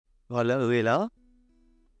Wala wala.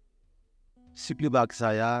 Siklubak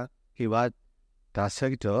saya hiwat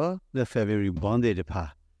dasagdo the February bonded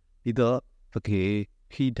pa. Ito pagi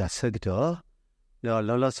he dasagdo. No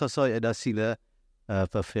lola soso eda sila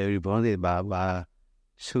for February bonded ba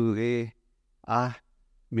suge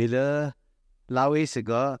mila lawe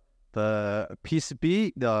siga the peace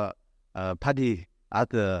be the Pati at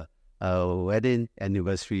the wedding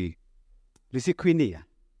anniversary. This is Queenie.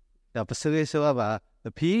 The Pacific Silva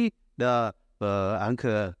the P the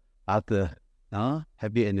uncle at the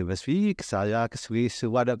happy anniversary. Saya kesui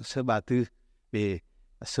suara sebatu be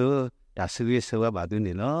so dah sui suara batu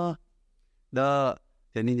ni lo. The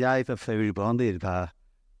jadi jai the very bonded ba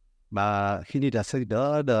kini dah sui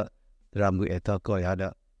the ramu eta ko ya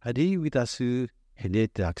the hadi kita su hini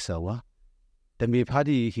tak sawa. Demi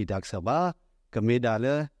Pati he tak sawa kami dah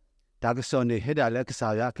le tak sone heda le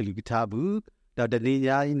kesaya kelibitabu. Da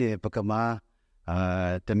deninya ini pekama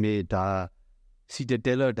demi da si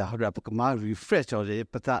detailer da hara pekama refresh oleh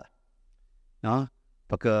peta no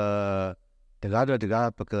peka dega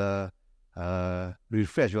peka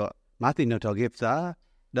refresh wa mati no to give da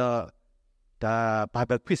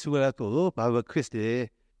Bible quiz wala ko Bible quiz de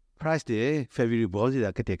price de February boss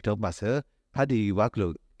da ke TikTok basa Pati work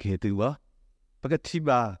lo ke tu wa peka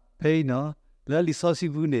tiba pay no la resource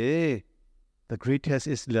bu ne the greatest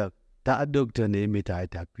is love da adok dane mitai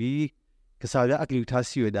takbi kasaya akluta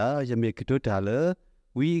siweda yame kitota le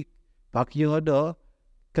we bakyo do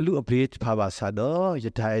kalu update phaba sa do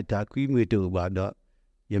yatai takwi mweto ba do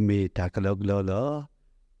yame takalog lo lo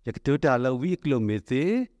yakitota le we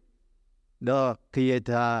kilometer do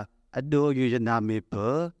kiyeta ado yojana me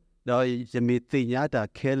po do yame tinya da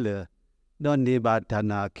khele do ne ba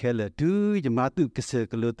dana khele du yamatu kase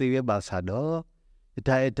kalo te ba sa do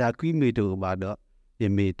yatai takwi mweto ba do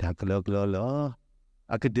Yemi takalog lo.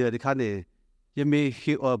 Aku dia di kana. Yemi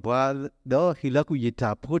hi obal do hilaku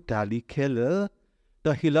yita potali kele. Do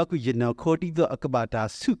hilaku yina kodi do akabata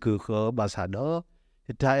suku ko basado.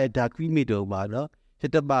 Hita edakwi mido ba do.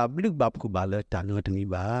 Hita ba bluk bab ku ba le tanu tangi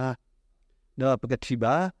ba. Do pagati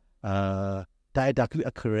ba ta edakwi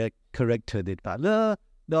a character dit ba le.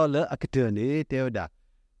 Do le akatur ni tewda.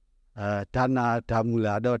 Tana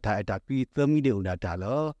tamula do ta edakwi themi de una ta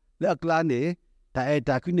lo. Le akla ni ta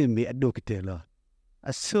ta ku ni me adok te lo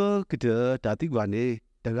aso kete ta ti wa ni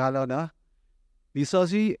daga lo na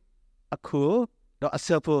resource akho do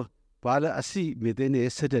asapo ba la asi me te ni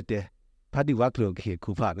set de Pati work lo ke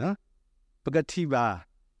ku pha na pagati ba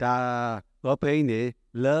ta go pain ni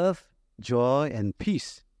love joy and peace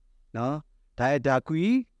no ta ta ku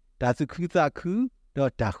ta su ku ta ku do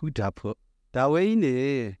ta hu da pho da we ni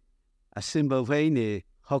a symbol way ni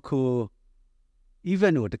hokko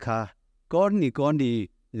even o ta Corny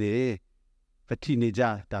le Pati ni ja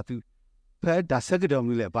tatu pa da sagadom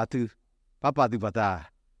le patu papa tu pata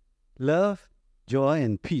love joy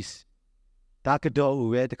and peace ta kado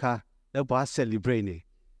we ta le ba celebrate ni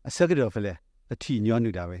a sagado fele a ti nyon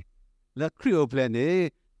nu da we le krio plan ni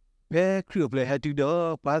pe krio plan ha tu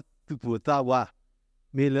do pa tu pu ta wa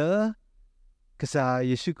me le kasa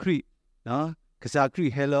Yesu Christ no kasa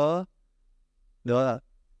Christ hello no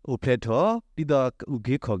o pleto di do u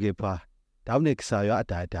ge kho ge pa Down exaya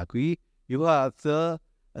at Dagui, you are the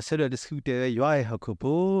a set of the scooter, you are a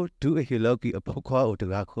hakopo, do a hiloki a poqua or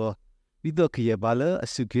tobacco, with the Kiabala, a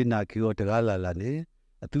sukinaki or Tagala lane,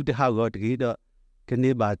 a to the Howard Gida,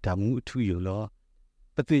 Caneba Tamu to you law.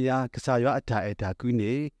 But the ya Casaya at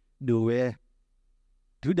Dagui, do we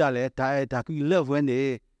do dale, tie Dagui love when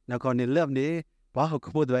they, Nakoni love ne,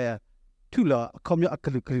 Bahokopo there, two law, come your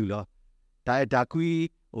Akalu, tie Dagui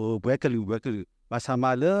or Wekalu.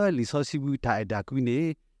 Basama le resource bu ta da ku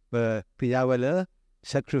ni ba pya wala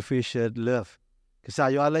sacrificial love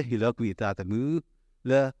kasaya le hilakwi ta tamu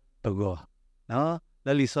le bago no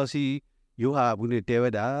le resource you ha bu ni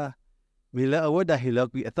tewada mi le awada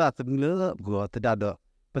hilakwi ata tamu le bago ta do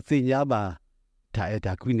patinya ba ta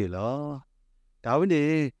da ku ni lo da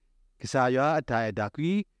ni kasaya ta da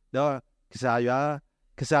ku do kasaya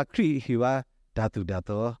kasakri hiwa datu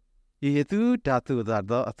dato yetu datu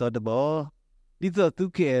dato atodabo Dito tu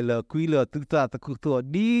ke la kuila tu ta ku to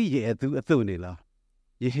di ye tu atu ni la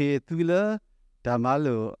ye he tu la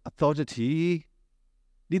damalo authority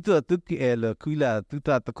dito tu ke la kuila tu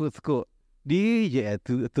ta ku di ye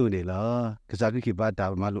tu atu ni la kasakri ki ba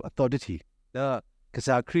damalo authority da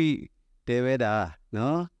kasakri teweda no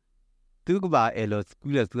tu ku ba elo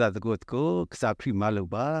kuila tu ta ku kasakri malo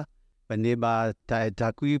ba pane ba ta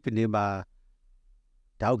ku pane ba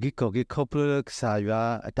Daugi kogi couple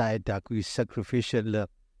saya atai dakui sacrificial le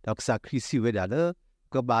dak sacrifice weda le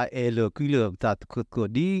ko ba elo kuilo tat ko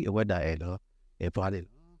di weda elo e pare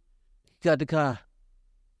Dika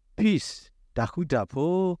peace တာခုတာ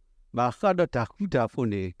ဖို့မာခါတော့တာခုတာဖို့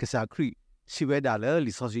နေကစားခရီစီဝဲတာလေ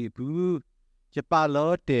လီဆောစီဘူးကျပါ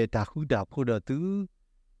လို့တဲ့တာခုတာဖို့တော့သူ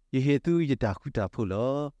ယေဟေသူယတာခုတာဖို့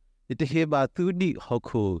လောယတဟေဘာသူနိဟော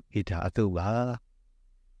ခိုဟေတာအတုပါ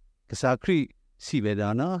ကစားခရီစီဝဲတာ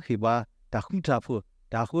နော်ဟေဘာတာခုတာဖို့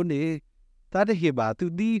တာခုနေတာတဟေဘာသူ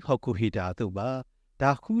နိဟောခိုဟေတာအတုပါ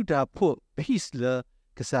တာခုတာဖို့ peace လေ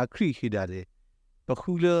ကစားခရီဟေတာလေပ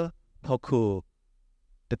ခုလေဟောခို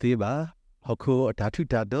တသေးပါဟောခိုဓာတု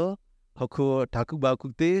ဓာတော့ဟောခိုဓာကုဘာကု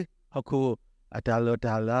တေဟောခိုအတာလော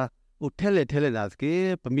တာလာဥထဲလေနာစကေ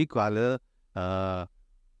ပမိကွာလ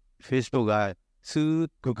Facebook ကစူ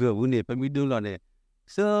Google ဝနေပမိဒုလောနေ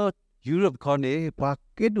ဆို Europe ခေါနေဘာ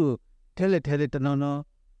ကေဒူထဲလေတနော်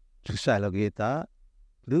လူဆိုင်လောကေတာ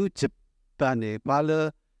လူဂျပန်နေပါလ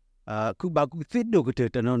ကုဘာကုသစ်ဒိုကတေ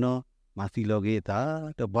တနော်မာစီလောကေတာ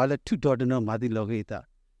တော့ဘာလထုတော်တနော်မာစီလောကေတာ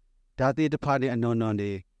ဒါတေတဖာနေအနော်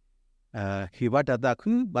နေဟိဝတတ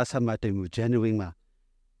ခုဘာသမတ်မှု genuine မှာ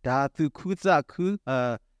ဒါသူခုစခု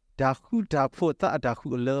ဒါခုဒါဖို့တာဒါခု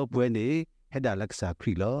လောပွဲနေဟဲ့ဒါလက်စာခ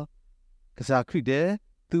ရီလောကစားခရီတဲ့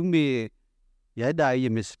သူမေရဒာယ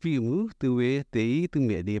မစပီမူသူဝေတေသူ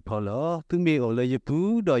မေဒီဖော်လောသူမေအော်လေ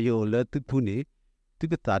ဘူးတော့ယောလေသူဖူနေသူ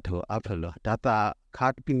ကတာထောအဖလောဒါတာခ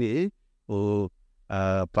တ်ပိနေဟို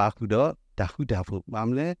ပါခုတော့ဒါခုဒါဖို့မမ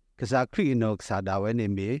လဲကစားခရီနောကစားဒါဝဲနေ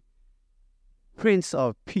မေ Prince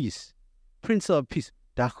of Peace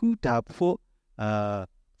ဒါခုဒါဖို့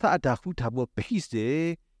သာဒါခုဒါဖို့ peace de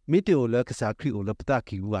မိတေိုလကစားခရီအိုလပတာ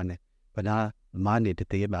ကီဝါနေဘနာမာနေတ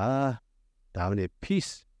သေးပါဒါမနေ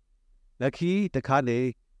peace လက်ခီတခါနေ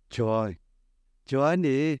joy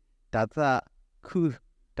နေဒါတာ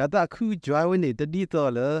ခု joy ဝနေတတိ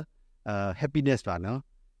တော်လhappiness ပါနော်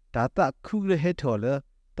ဒါတာခုရဟဲထော်လ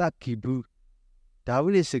တာကီဘူးဒါ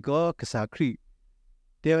ဝိစကောကစားခရီ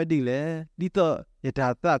တဲဝဒီလေဒီတော့ယတာ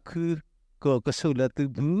တာခုကိုကဆုလတူ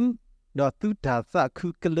ဘူးတော့သူတာသခု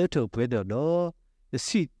ကလတောပွဲတော့ယ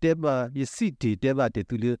စီတဲဘာယစီတီတဲဘာတေ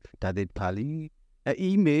တူလဒါတဲ့ပါလီ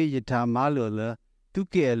အီးမေယတာမာလောလသူ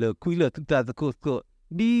ကဲလကွီလသူတာတကို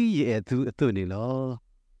ဒီရဲ့သူအသွနေလော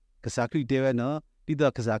ကစားခရီတဲဝနော်ဒီ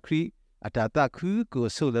တော့ကစားခရီအတာတခုကို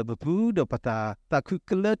ဆုလဘဘူးတော့ပတာတခုက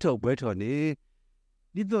လတောပွဲတော်နေ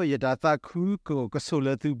ဒီတော့ယတာတခုကိုကဆုလ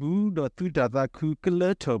သူဘူးတော့သူတာတခုကလ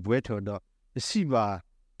တောပွဲတော်တော့စီပါ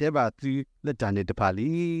တဲဘာသူလက်တန်နေတပါ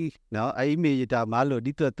လီနော်အိမေယတာမာလို့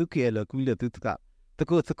ဒီတော့သူကဲလို့ကူလို့သူကတ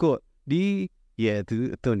ကုဒီရဲ့သူ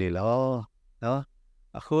အသွနေလောနော်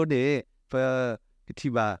အခုနေဖကတိ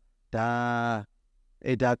ပါဒါ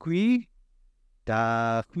ဒါကွီဒါ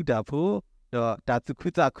ခုဒါဖို့တော့ဒါသူခု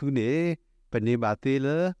တာခုနေပနေပါသေးလ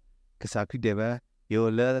ကစားခိတယ်ပဲယော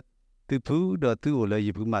လသူဖူတော့သူ့ကိုလည်းယ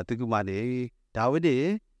ဘူးမသူကမနေဒါဝိနေ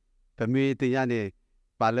ဗမေတင်ရနေ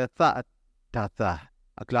ပါလသဒါသာ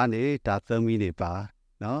အကလာနေတာသမီးနေပါ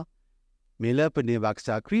နော်မေလပနေပါက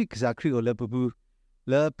စားခရီကိုလည်းပပူ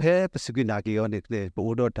လဲဖဲပစကိနာကီယောနေတယ်ပို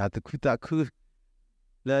တော့ဒါတခုတခု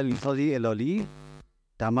လဲလီဆိုစီအလော်လီ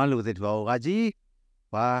ဒါမလို့တဲ့ဘောကကြီး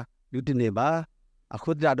ဝါလူတနေပါအ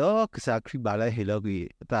ခုတတော့ကစားခရီပါလဲဟေလောကီ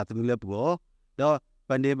အတာသမီးလဲပေါ်တော့ပ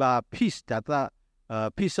နေပါ peace ဒါတာ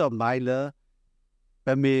peace of mind လဲပ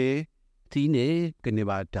မေတီနေကနေ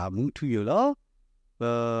ပါဒါမှုထူရလော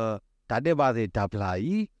ဒါတဲ့ပါစေဒါပလာ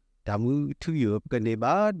ဤဒါမှုထူရကနေ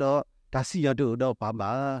ပါတော့ဒါစီရတော့ပါ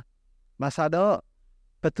ပါမဆာတော့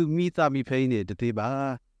ပတူမီတာမီဖိနေတသေးပါ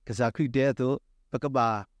ကစားခရီတဲ့တော့ပကပါ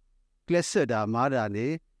ကလစ်ဒါမာဒါနေ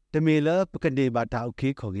တမေလပကနေပါဒါโอเค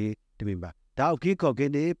ခေါ်ကြီးတမေပါဒါโอเคခေါ်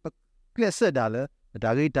ကြီးနေကလစ်ဒါလ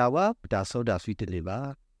ဒါဂိတာဝဒါဆောဒါဆွီတလေပါ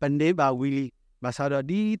ပနေပါဝီလီမဆာတော့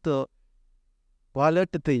ဒီတော့ဘွာလ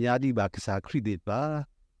တသိညာဒီပါကစားခရီတဲ့ပါ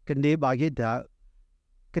ကနေပါရဲ့ဒါ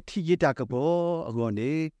ကတိရတာကဘောအကော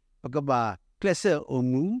နေပကပါကလစ်အုံ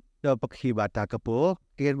မူတော့ပခိပါတာကဘော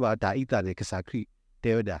ကဲဘာဒါဣတာနေကစားခရီ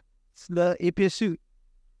တဲဝဒါစလအပစု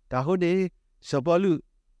ဒါဟုတ်နေစပလူ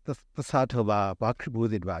သစာထဘာဘာခရီဘို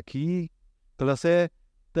ဒီဘာခီကလဆဲ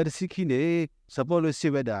တရစီခီနေစပလူစီ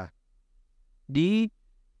ဝဒါဒီ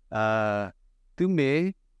သူမေ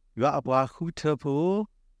ရွာအပွားခုထဖို့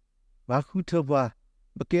ဘာခုထဘာ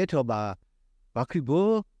ပကဲထဘာဘာခရီဘို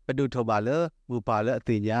ပဒုထဘာလဘူပါလအတ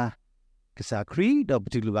င်ညာကစားခရီတော့ပ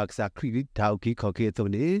တူလူဘာကစားခရီဒါအိုကီခေါ်ကေတု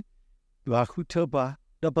န်နေဘာခုထဘာ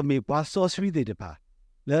တော့ပမေဘာဆောစရီတဲ့တပါ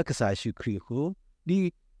လဲကစားရှုခရီကိုဒီ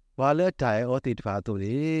ဘာလဲတိုင်အော်တေတပါတုန်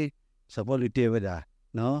နေစပေါ်လူတေဝဒါ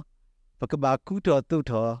နော်ပကဘာကူတော်တု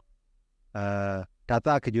ထောဒါ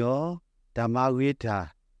တာကကြောဓမ္မဝေတာ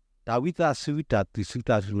ဒါဝိသစုတာသူစု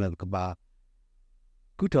တာစုကဘာ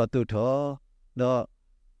ကူတော်တုထောတော့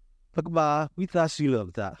ပကဘာဝိသစီလော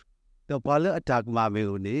တာတော့ဘာလဲအတာကမမေ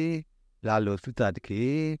ကိုနေ လာလို့သူတာတကေ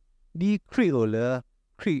ဒီခရီကိုလေ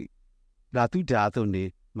ခရီလာသူတာဆိုနေ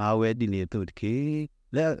မာဝဲဒီနေသူတကေ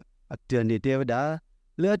လဲအတန်နေတဲ့ဝဒါ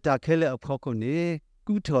လဲတာခဲလဲအဖို့ကိုနေ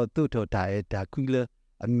ကုထောတုထောတာရဲ့ဒါကွီလ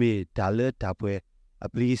အမေဒါလဲဒါပွဲအ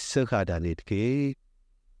ပလီစခါဒါနေတကေ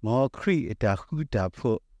မောခရီတာခုတာ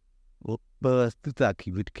ဖို့ဘာသူတာခိ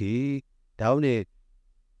ဝတ်ကေဒေါင်းနေ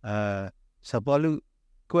စပလူ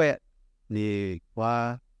ကွဲ့နေဝါ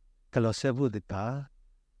ကလောဆဘူးဒီပါ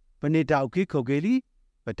ပနေတောက်ခိခိုကေလီ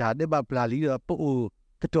ပတာတဲ့ဘပလာလီတော့ပို့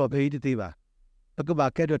တတော်ဖေးတသေးပါပကဘာ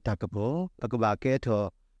ကဲတော့တကဘောပကဘာကဲတော့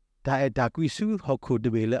ဒါအတာကွီစုဟခုတ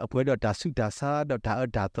ဘေလအပွဲတော့ဒါစုဒါစာတော့ဒါအ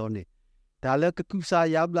တာတော့နေဒါလည်းကကုစာ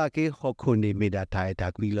ရပ်လာကေဟခုနေမိတာဒါအတာ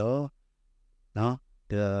ကွီလောနော်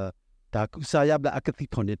ဒါကုစာရပ်လာအကတိ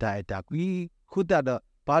ဖွန်နေတာအတာကွီခုတတော့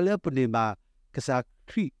ဘာလဲပနေမှာကစား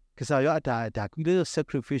ခရီကစားရတာဒါကွီလေ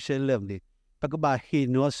sacrificial love နေပကဘာဟီ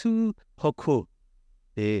နောစုဟ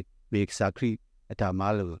ခုေမေကစားခရီအတာမ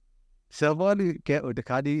လို့ဆာဗလီကဲဥတ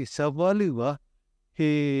ခါဒီဆာဗလီဝ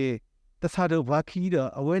ဟေတသတော်ဘာခီတော့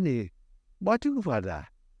အဝဲနေဘာတူဖာဒါ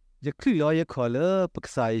ယခရီလောရခေါ်လပ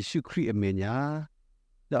က္စာယေရှုခရီအမေညာ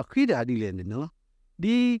တော့ခရီဒါဒီလေနော်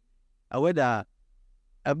ဒီအဝဲဒါ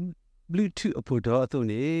အဘလူးတူအဖို့တော့သူ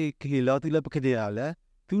နေခေလောသူလပခတဲ့ရလဲ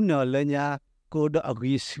သူနော်လညာကိုတော့အ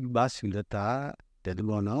ဂီစုဘာစုလတာတဲ့ဒီ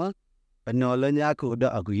မောနော်ဘနော်လညာကို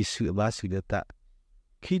တော့အဂီစုဘာစုလတာ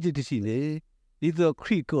ခိတတိစီနေဒီတော့ခ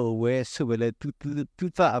ရီကိုဝဲဆိုဝဲလေသူ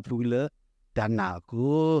သာအပလူလဒါနာ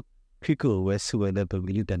ကိုခရီကိုဝဲဆိုဝဲလေပ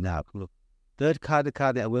လူဒါနာကိုတဲ့ခါ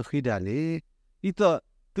တဲ့အဝဲခိဒါလေဒီတော့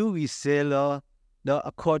သူဝီဆဲလောတော့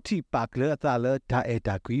အခေါ်တိပါကလအသာလဒါအ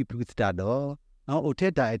တာကွီဘလူးတာတော့နော်အိုထဲ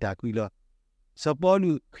ဒါအတာကွီလောစပေါ်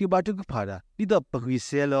လူခိဘတုကဖာဒါဒီတော့ပကွီ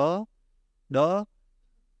ဆဲလောတော့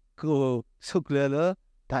ကိုဆုကလေလော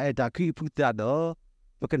ဒါအတာကွီပူတာတော့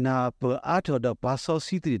ပကနာပအားတော်တော့ဘာသော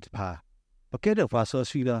စီတိတဖာပကဲတော့ဘာသော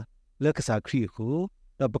စီလာလက်ကစားခရီကို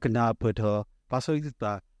တော့ပကနာပတော်ဘာသောစီ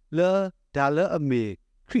တာလဲဒါလဲအမေ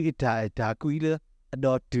ခရီတာဒါကွီလအ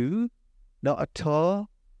တော်တူတော့အထော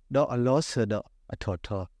တော့အလောဆတော့အထော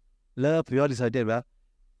ထောလဲပြောဒီစားတဲ့ဗျာ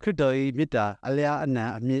ခရစ်တော်၏မြတ်တာအလျာအနံ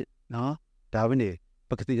အမြင့်နော်ဒါဝိနေ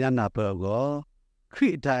ပကတိညာနာပေါ်ကိုခရ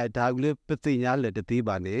စ်တာဒါကွီလပတိညာလက်တသေး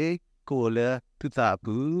ပါနေကိုလဲသူသာ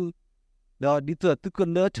ဘူးတော့ဒီတော့သူက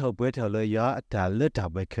လဲထော်ပွဲထော်လဲရအတာလက်တာ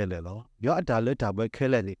ပဲခဲလဲလောရအတာလက်တာပဲခဲ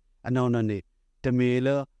လဲနေအနောင်းနေတမေလ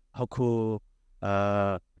ဟခု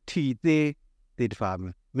ထီသေးတေတဖာ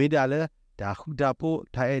မေဒါလဲဒါခုဒါပို့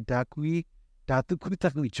ဒါအဲဒါကွီဒါသူခုတ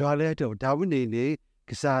ကူကြွားလဲတော့ဒါဝိနေနေ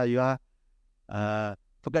ကစားရ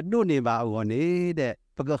ပကနိုနေပါအောနေတဲ့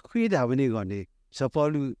ပကခွေးဒါဝိနေကောနေစပေါ်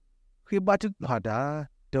လူခွေးဘတ်ဟာတာ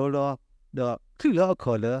ဒေါ်လောတော့ခီလော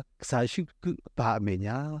ခေါ်လကစားရှိကူပါအမေ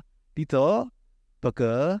ညာဒီတော့ပ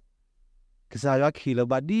ကစားရခီလော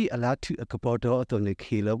ဘဒီအလားထုအကပေါ်တော့အတုံးနေ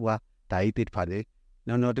ခီလောဘဒိုင်တစ်ဖာလေ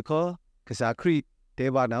နော်တကောကစားခရီတဲ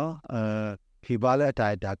ပါနော်ခိပါလဲတို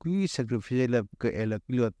င်တာကွီ sacrifice လဲကဲလဲ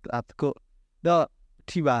ကီလိုတ်ကိုတော့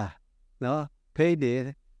ထိပါနော်ဖေးနေ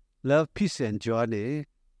love peace and joy နေ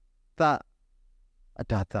တာအ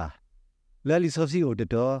တာတာလဲလီဆိုစီကိုတ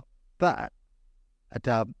တော်တာအ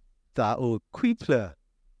တာတာအိုခွီပလ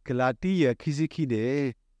ကလာတီယခီစီခီနေ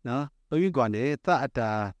နော်ဘယ်ကွာနေတာအတာ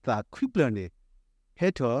တာခွီပလနေ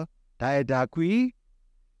ဟဲ့တော့ဒါအတာကွီ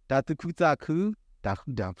ဒါတခုတာခုဒါခု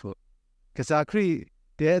ဒါဖို့ကစားခရီ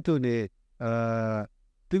တဲသူနေ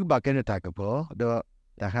သူကဘာကနေတာကပေါ်တော့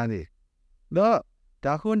ဒါခါနေတော့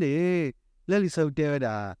ဒါခုနေလက်လီစုပ်တဲ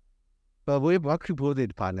တာဘဘွေးဘာခရီဖို့တဲ့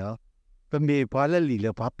ပါနော်ပမေဘာလက်လီ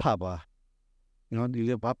လဲဘာဖပါနော်ဒီ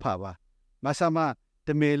လဲဘာဖပါမဆာမတ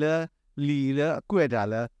မေလဲလီလဲအကွက်တာ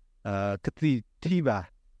လဲကတိတီပါ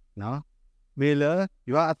နော်မေလဲ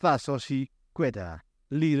ရွာအသဆောစီကွက်တာ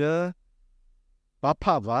လီလဲဘာဖ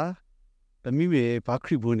ပါပမိမေဘာခ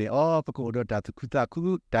ရီဖို့နေအော်ပကိုတော့ဒါသူခုတာခု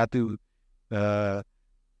ဒါသူ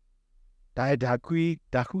ဒါကွီ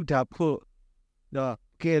ဒါခုဒါဖို့တော့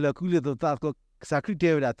ကဲလကူလေတော့တာကိုစခရီ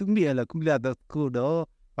တဲတာသူမြေလကူလာတော့ကိုတော့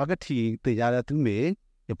ဘာကတိတေရတာသူမေ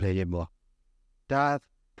ရပလေရမောဒါ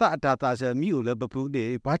တာဆမီကိုလည်းပပူနေ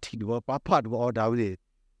ဘာတီတော့ဘာဖတ်တော့ဒါဝေ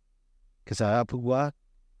ကစားဖူဝါ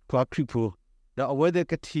ခွာခရီဖို့တော့အဝဲတဲ့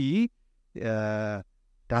ကတိ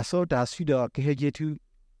ဒါဆိုဒါစီတော့ကေဂျေတူ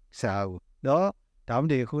စာတော့ဒါမှမ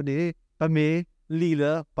ဟုတ်ခုနေပမေလီ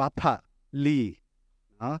လာဘာဖတ်လီ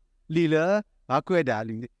နော်လီလာဘာကွဲတာ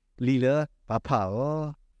လီလာဘာဖတ်ရော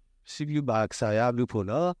စီဘလူဘာကစားရဘလူဖို့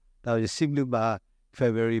နော်တော့စီဘလူဘာ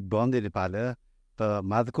February bonded ပါလေတော့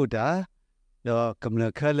မာသကုတာတော့ကမ္လ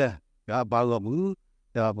ခလကဘာကမှု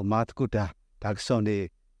တော့မာသကုတာဒါကစွန်နေ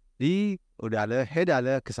ဒီဟိုဒါလေဟဲဒါ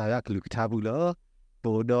လေကစားရကလူကထားဘူးလို့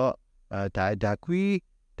ပို့တော့ဒါကွီ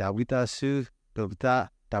ဒ ဒါဝိတာစုဒေါပတာ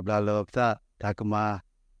တဘလာလောပတာဒါကမာ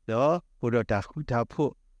တော့ဘုဒ္ဓတာခုတာ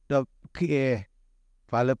ဖို့တော့ခေ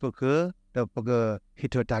ဘာလပကတော့ပကဟီ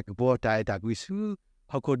တိုတာကဘောတိုင်တာကွီစု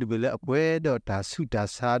ဟခုဒီဘလအပွဲတော့ဒါစုဒါ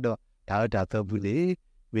စားတော့ဒါတော့ဘူးလေ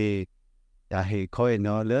ဝေဒါဟေခေါ်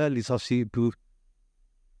နော်လေလီဆိုစီဘူး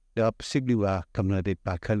တော့စစ်လူကကမ္ဘာဒေ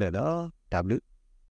ပါခလဲတော့ဒါဘ